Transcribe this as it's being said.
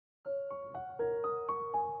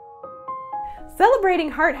Celebrating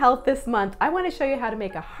heart health this month, I want to show you how to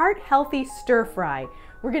make a heart-healthy stir-fry.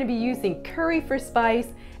 We're going to be using curry for spice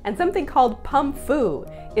and something called Pumfu.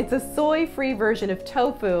 It's a soy-free version of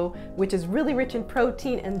tofu, which is really rich in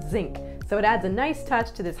protein and zinc, so it adds a nice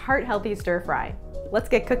touch to this heart-healthy stir-fry. Let's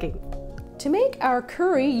get cooking. To make our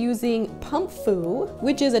curry using Pumpfu,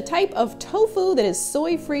 which is a type of tofu that is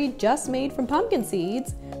soy-free, just made from pumpkin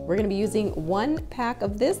seeds, we're going to be using 1 pack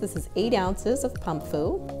of this. This is 8 ounces of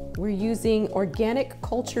Pumpfu. We're using organic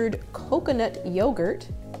cultured coconut yogurt.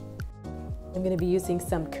 I'm going to be using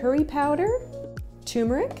some curry powder,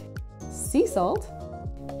 turmeric, sea salt.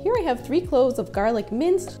 Here I have 3 cloves of garlic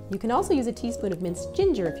minced. You can also use a teaspoon of minced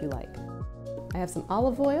ginger if you like. I have some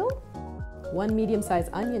olive oil, 1 medium-sized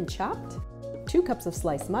onion chopped, 2 cups of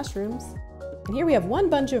sliced mushrooms, and here we have 1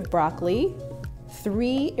 bunch of broccoli,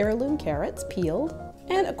 3 heirloom carrots peeled,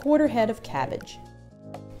 and a 1/4 head of cabbage.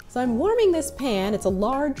 So I'm warming this pan. It's a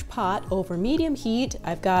large pot over medium heat.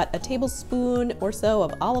 I've got a tablespoon or so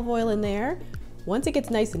of olive oil in there. Once it gets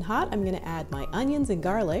nice and hot, I'm going to add my onions and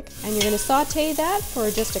garlic, and you're going to saute that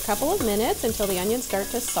for just a couple of minutes until the onions start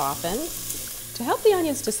to soften. To help the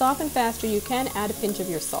onions to soften faster, you can add a pinch of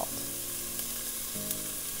your salt.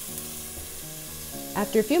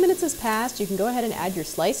 After a few minutes has passed, you can go ahead and add your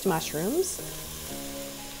sliced mushrooms.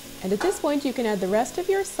 And at this point, you can add the rest of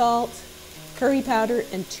your salt, curry powder,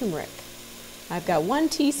 and turmeric. I've got 1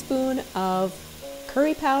 teaspoon of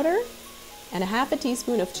curry powder and 1/2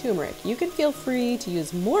 teaspoon of turmeric. You can feel free to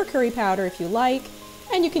use more curry powder if you like,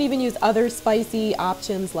 and you can even use other spicy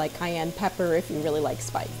options like cayenne pepper if you really like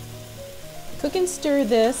spice. Cook and stir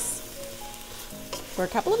this for a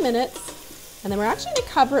couple of minutes, and then we're actually going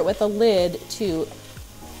to cover it with a lid to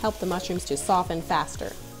help the mushrooms to soften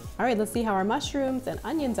faster. All right, let's see how our mushrooms and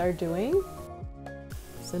onions are doing.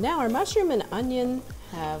 So now our mushroom and onion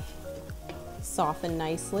have softened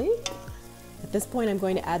nicely. At this point, I'm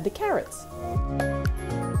going to add the carrots.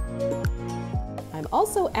 I'm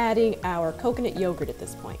also adding our coconut yogurt at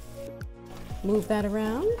this point. Move that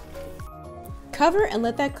around. Cover and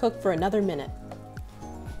let that cook for another minute.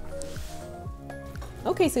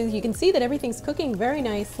 Okay, so you can see that everything's cooking very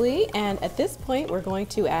nicely, and at this point we're going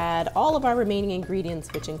to add all of our remaining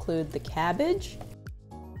ingredients, which include the cabbage,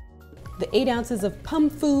 the 8 ounces of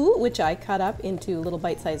Pumpfu, which I cut up into little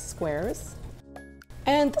bite-sized squares.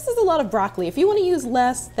 And this is a lot of broccoli. If you want to use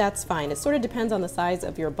less, that's fine. It sort of depends on the size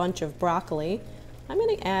of your bunch of broccoli. I'm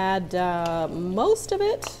going to add most of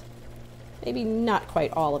it, maybe not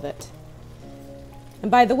quite all of it. And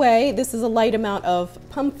by the way, this is a light amount of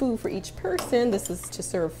Pumpfu for each person. This is to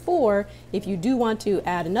serve 4. If you do want to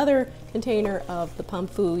add another container of the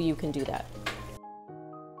Pumpfu, you can do that.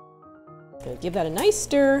 Gonna give that a nice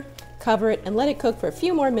stir, cover it, and let it cook for a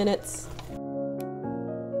few more minutes.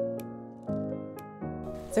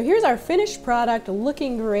 So here's our finished product,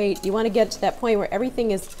 looking great. You want to get to that point where everything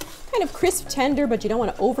is kind of crisp tender, but you don't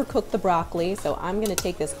want to overcook the broccoli. So I'm going to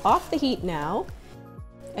take this off the heat now,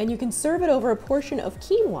 and you can serve it over a portion of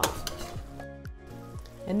quinoa.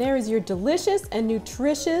 And there is your delicious and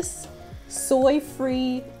nutritious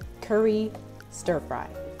soy-free curry stir-fry.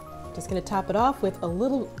 Just going to top it off with a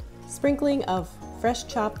little sprinkling of fresh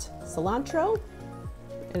chopped cilantro,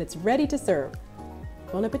 and it's ready to serve.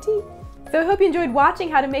 Bon appetit! So I hope you enjoyed watching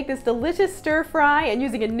how to make this delicious stir-fry and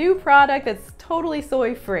using a new product that's totally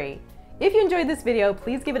soy-free. If you enjoyed this video,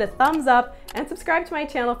 please give it a thumbs up and subscribe to my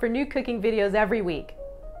channel for new cooking videos every week.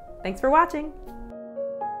 Thanks for watching!